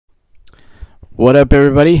What up,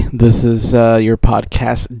 everybody? This is your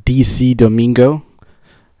podcast, DcDomingo,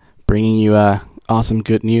 bringing you awesome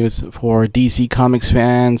good news for DC Comics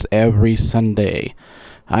fans every Sunday.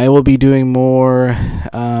 I will be doing more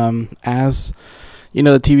as the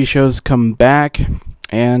TV shows come back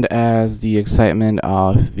and as the excitement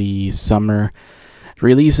of the summer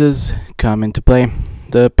releases come into play.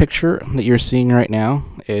 The picture that you're seeing right now,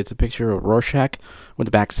 it's a picture of Rorschach with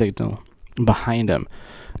the back signal behind him.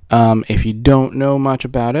 If you don't know much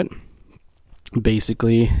about it,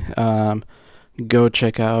 basically, go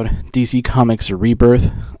check out DC Comics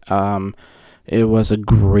Rebirth. It was a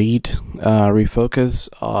great refocus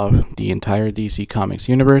of the entire DC Comics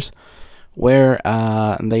universe, where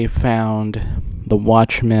they found the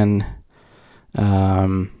Watchmen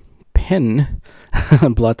pin,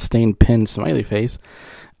 bloodstained pin smiley face,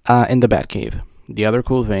 in the Batcave. The other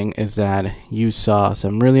cool thing is that you saw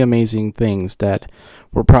some really amazing things that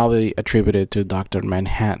were probably attributed to Dr.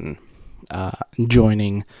 Manhattan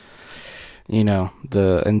joining,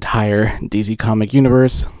 the entire DC comic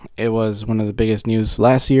universe. It was one of the biggest news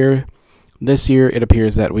last year. This year, it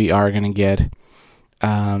appears that we are going to get,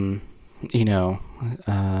 the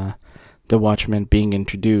Watchmen being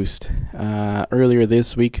introduced. Earlier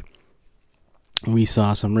this week, we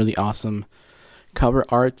saw some really awesome cover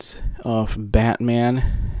arts of Batman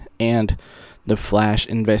and the Flash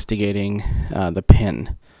investigating the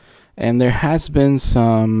pin. And there has been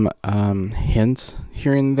some hints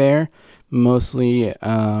here and there, mostly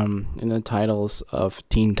in the titles of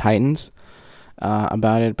Teen Titans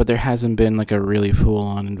about it, but there hasn't been like a really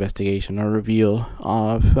full-on investigation or reveal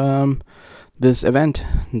of this event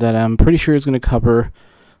that I'm pretty sure is going to cover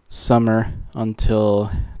summer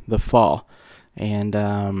until the fall. And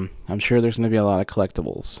I'm sure there's going to be a lot of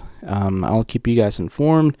collectibles. I'll keep you guys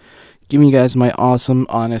informed, giving you guys my awesome,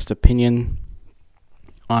 honest opinion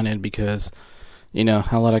on it, because, a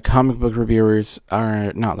lot of comic book reviewers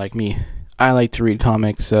are not like me. I like to read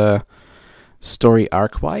comics story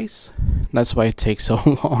arc-wise. That's why it takes so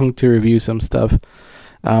long to review some stuff.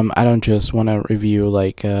 I don't just want to review,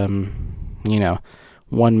 1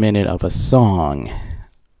 minute of a song.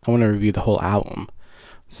 I want to review the whole album.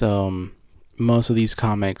 So most of these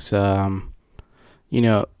comics, they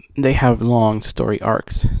have long story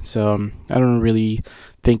arcs, so I don't really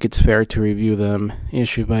think it's fair to review them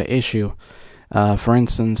issue by issue. For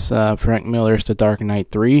instance, Frank Miller's The Dark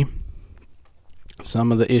Knight 3,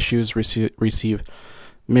 some of the issues receive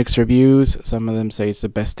mixed reviews. Some of them say it's the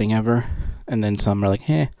best thing ever, and then some are like,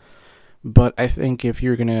 eh. But I think if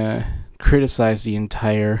you're gonna criticize the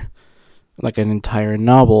entire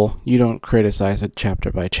novel, you don't criticize it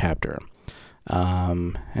chapter by chapter.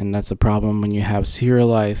 And that's a problem when you have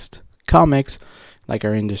serialized comics like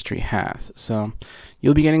our industry has. So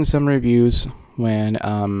you'll be getting some reviews when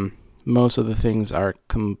most of the things are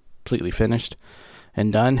completely finished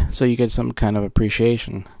and done, so you get some kind of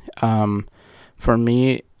appreciation. For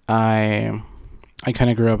me, I kind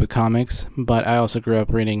of grew up with comics, but I also grew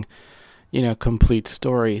up reading complete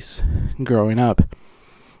stories growing up.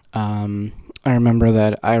 I remember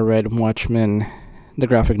that I read Watchmen, the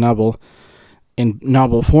graphic novel, in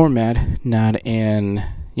novel format, not in,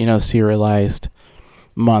 serialized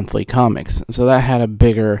monthly comics. So that had a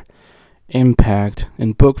bigger impact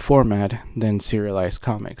in book format than serialized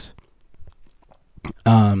comics.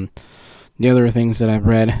 The other things that I've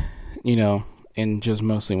read, in just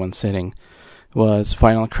mostly one sitting, was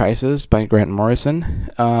Final Crisis by Grant Morrison.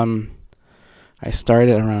 I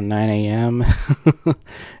started around 9 a.m.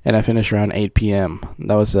 and I finished around 8 p.m.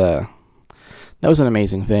 That was an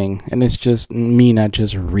amazing thing, and it's just me not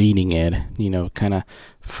just reading it, kind of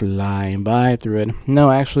flying by through it. No,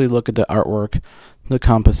 I actually look at the artwork, the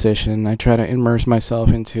composition. I try to immerse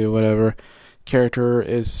myself into whatever character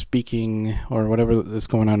is speaking or whatever is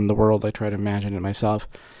going on in the world. I try to imagine it myself.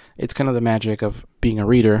 It's kind of the magic of being a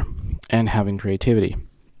reader and having creativity.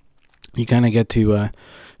 You kind of get to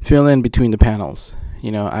fill in between the panels.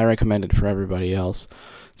 I recommend it for everybody else.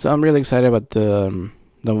 So I'm really excited about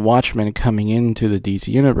the Watchmen coming into the DC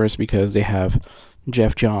universe, because they have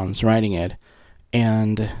Jeff Johns writing it,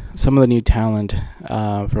 and some of the new talent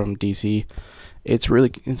from DC. It's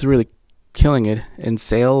really killing it in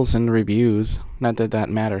sales and reviews. Not that that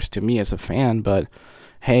matters to me as a fan, but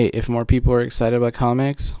hey, if more people are excited about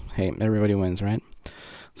comics, hey, everybody wins, right?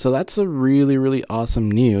 So that's a really, really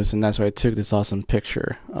awesome news, and that's why I took this awesome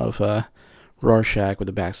picture of Rorschach with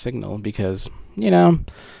the back signal, because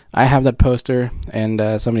I have that poster,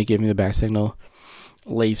 and somebody gave me the back signal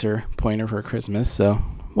laser pointer for Christmas, so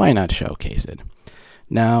why not showcase it?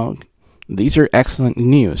 Now, these are excellent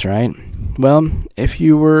news, right? Well, if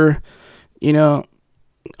you were,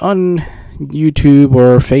 on YouTube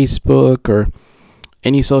or Facebook or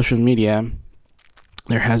any social media,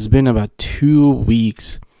 there has been about 2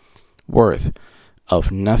 weeks worth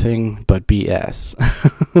of nothing but BS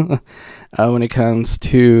when it comes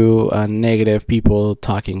to negative people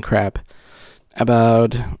talking crap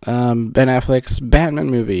about Ben Affleck's Batman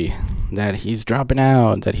movie, that he's dropping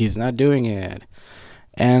out, that he's not doing it.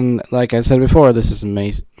 And like I said before, this is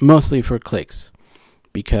mostly for clicks,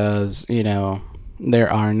 because,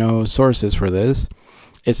 there are no sources for this.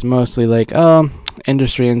 It's mostly like,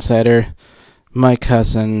 industry insider, my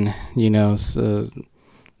cousin, knows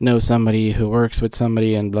somebody who works with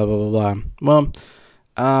somebody, and blah, blah, blah, blah. Well,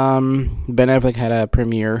 Ben Affleck had a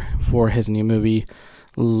premiere for his new movie,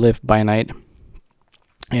 Live by Night.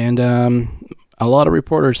 And a lot of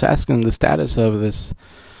reporters asked him the status of this,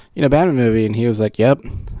 Batman movie, and he was like, yep,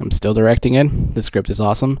 I'm still directing it. The script is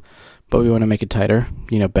awesome, but we want to make it tighter,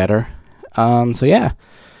 better. So yeah,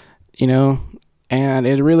 and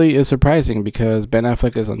it really is surprising because Ben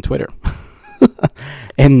Affleck is on Twitter.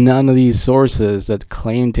 And none of these sources that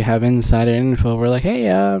claim to have insider info were like,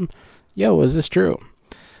 hey, was this true?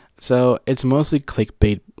 So it's mostly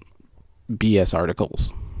clickbait BS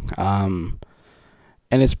articles.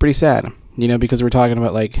 And it's pretty sad, because we're talking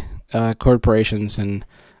about like corporations and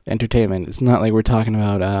entertainment. It's not like we're talking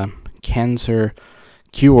about cancer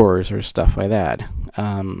cures or stuff like that.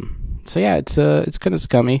 So yeah, it's kind of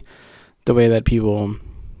scummy the way that people,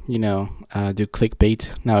 do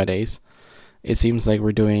clickbait nowadays. It seems like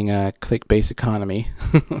we're doing a click-based economy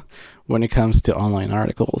when it comes to online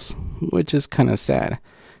articles, which is kind of sad.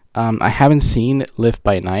 I haven't seen Live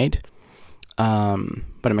by Night,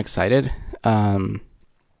 but I'm excited. Based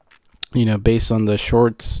on the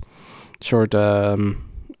short,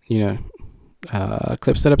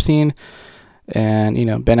 clips that I've seen,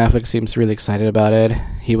 and Ben Affleck seems really excited about it.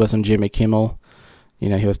 He was on Jimmy Kimmel.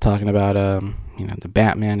 He was talking about the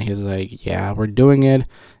Batman. He's like, yeah, we're doing it.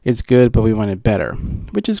 It's good, but we want it better,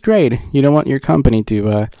 which is great. You don't want your company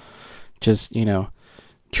to just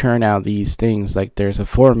churn out these things like there's a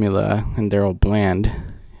formula and they're all bland.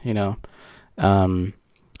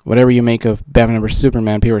 Whatever you make of Batman vs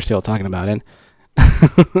Superman, people are still talking about it.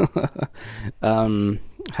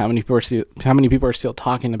 How many people are still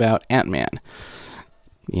talking about Ant-Man?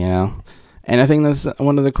 And I think that's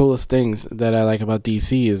one of the coolest things that I like about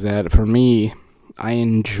DC is that for me, I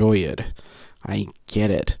enjoy it. I get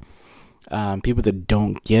it. People that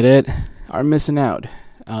don't get it are missing out.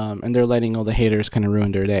 And they're letting all the haters kind of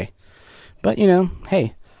ruin their day. But,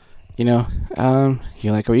 hey, you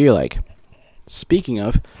like what you like. Speaking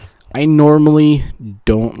of, I normally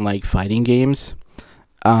don't like fighting games.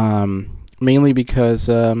 Mainly because,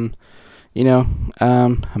 I'm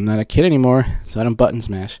not a kid anymore, so I don't button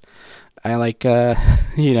smash. I like, a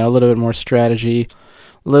little bit more strategy,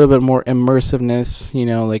 a little bit more immersiveness,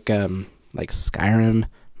 like Skyrim,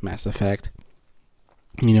 Mass Effect,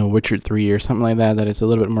 Witcher 3 or something like that is a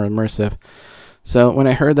little bit more immersive. So when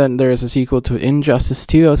I heard that there's a sequel to Injustice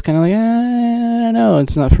 2, I was kind of like, I don't know,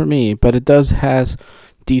 it's not for me. But it has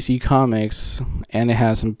DC Comics, and it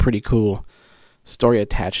has some pretty cool story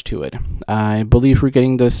attached to it. I believe we're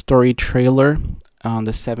getting the story trailer on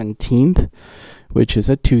the 17th, which is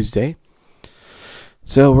a Tuesday.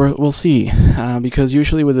 So we'll see, because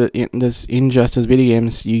usually with this Injustice video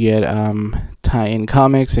games, you get tie-in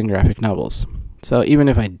comics and graphic novels. So even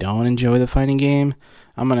if I don't enjoy the fighting game,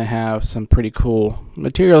 I'm going to have some pretty cool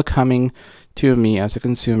material coming to me as a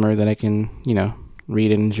consumer that I can,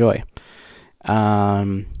 read and enjoy.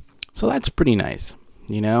 So that's pretty nice,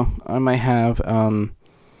 I might have,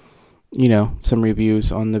 some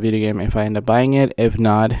reviews on the video game if I end up buying it. If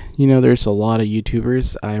not, there's a lot of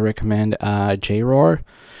YouTubers. I recommend J-Roar,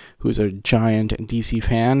 who's a giant DC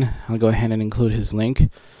fan. I'll go ahead and include his link.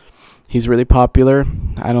 He's really popular.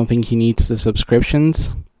 I don't think he needs the subscriptions,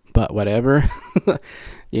 but whatever.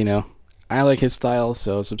 I like his style,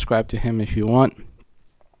 so subscribe to him if you want.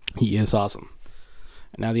 He is awesome.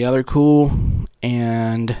 Now, the other cool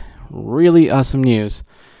and really awesome news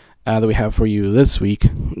that we have for you this week,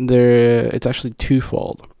 it's actually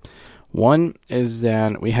twofold. One is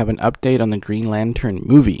that we have an update on the Green Lantern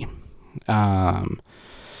movie.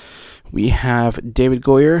 We have David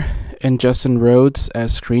Goyer and Justin Rhodes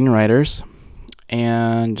as screenwriters,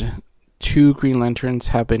 and 2 Green Lanterns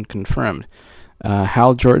have been confirmed,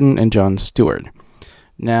 Hal Jordan and Jon Stewart.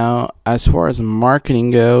 Now, as far as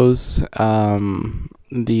marketing goes,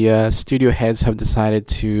 the studio heads have decided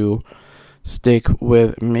to stick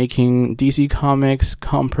with making DC Comics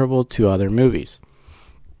comparable to other movies.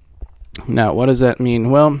 Now, what does that mean?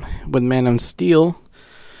 Well, with Man of Steel,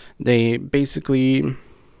 they basically,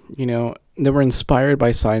 they were inspired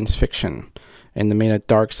by science fiction. and they made a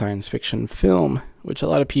dark science fiction film, which a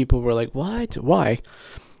lot of people were like, what? Why?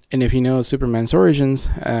 And if you know Superman's origins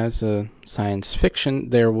as a science fiction,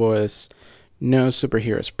 there was no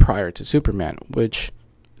superheroes prior to Superman, which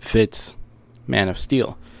fits Man of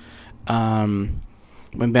Steel.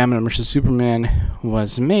 When Batman vs. Superman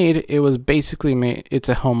was made, it was basically made, it's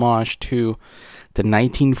a homage to the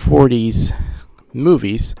 1940s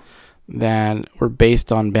movies that were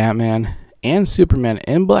based on Batman and Superman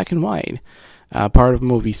in black and white, part of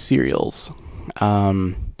movie serials.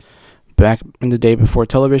 Back in the day before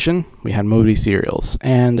television, we had movie serials,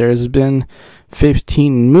 and there's been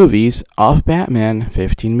 15 movies of Batman,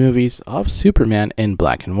 15 movies of Superman in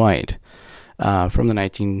black and white, from the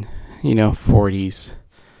 1940s,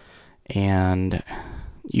 and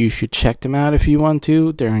you should check them out if you want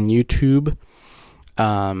to. They're on YouTube.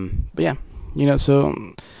 But yeah, so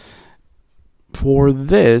for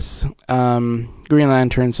this, Green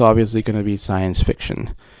Lantern's obviously going to be science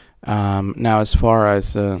fiction. Now, as far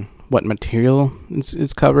as what material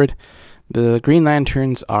is covered, the Green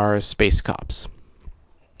Lanterns are space cops.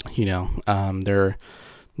 They're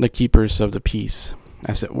the keepers of the peace,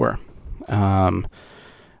 as it were. And,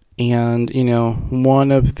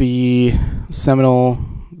 one of the seminal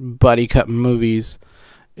buddy cop movies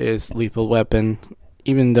is Lethal Weapon.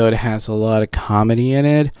 Even though it has a lot of comedy in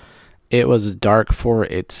it, it was dark for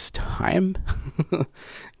its time.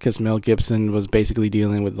 Because Mel Gibson was basically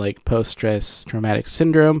dealing with like post-stress traumatic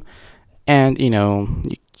syndrome. And,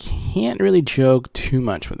 you can't really joke too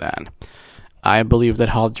much with that. I believe that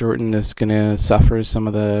Hal Jordan is going to suffer some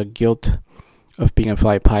of the guilt of being a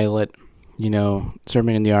flight pilot,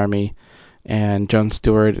 serving in the army. And Jon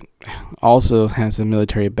Stewart also has a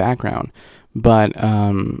military background, but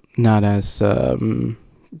not as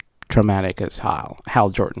traumatic as Hal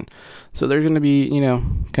Jordan. So there's going to be,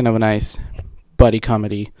 kind of a nice buddy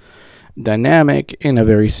comedy dynamic in a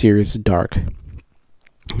very serious, dark,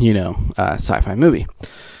 sci-fi movie.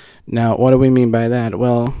 Now, what do we mean by that?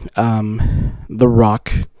 Well, The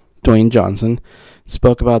Rock, Dwayne Johnson,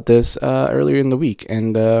 spoke about this earlier in the week,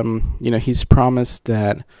 and he's promised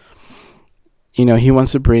that he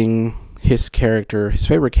wants to bring his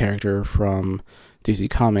favorite character from DC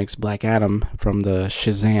Comics, Black Adam, from the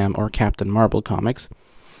Shazam or Captain Marvel comics,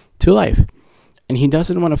 to life. And he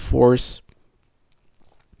doesn't want to force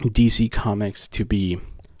DC Comics to be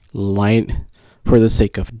light for the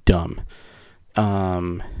sake of dumb,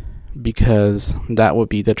 because that would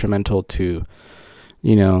be detrimental to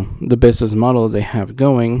the business model they have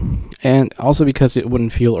going, and also because it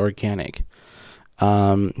wouldn't feel organic.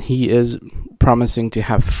 He is promising to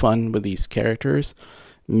have fun with these characters,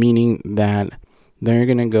 meaning that they're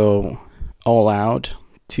going to go all out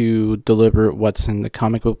to deliver what's in the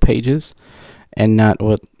comic book pages and not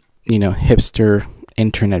what, hipster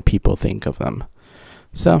internet people think of them.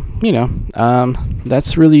 So,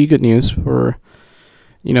 that's really good news for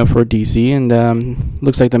DC, and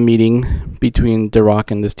looks like the meeting between The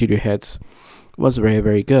Rock and the studio heads was very,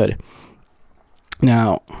 very good.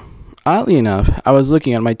 Now, oddly enough, I was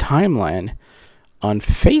looking at my timeline on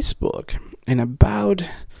Facebook, and about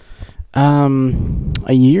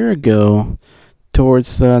a year ago,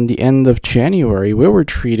 towards the end of January, we were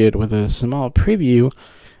treated with a small preview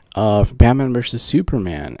of Batman vs.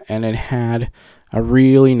 Superman, and it had a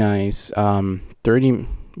really nice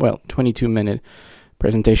 22-minute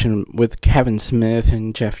presentation with Kevin Smith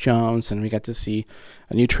and Jeff Jones, and we got to see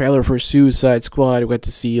a new trailer for Suicide Squad. We got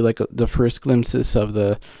to see like the first glimpses of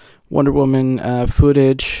the Wonder Woman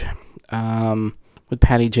footage with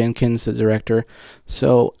Patty Jenkins, the director.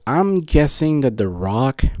 So I'm guessing that The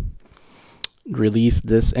Rock released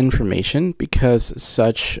this information because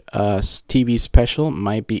such a TV special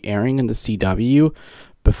might be airing in the CW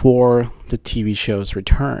before the TV show's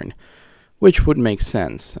return, which would make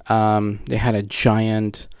sense. They had a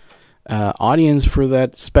giant audience for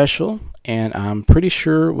that special, and I'm pretty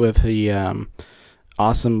sure with the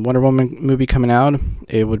awesome Wonder Woman movie coming out,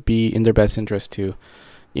 it would be in their best interest to,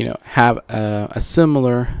 have a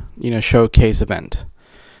similar, showcase event.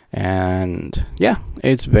 And yeah,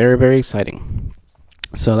 it's very, very exciting.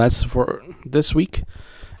 So that's for this week.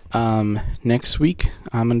 Next week,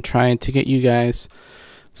 I'm going to try to get you guys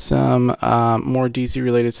some more DC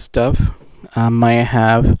related stuff. Might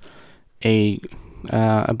have a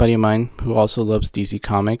buddy of mine who also loves DC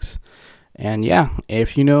Comics. And yeah,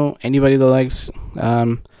 if you know anybody that likes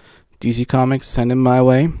DC Comics, send them my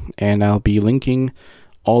way, and I'll be linking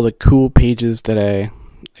all the cool pages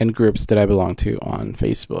and groups that I belong to on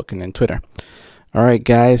Facebook and then Twitter. All right,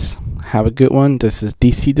 guys, have a good one. This is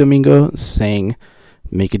DcDomingo saying,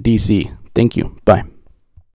 make it DC. Thank you. Bye.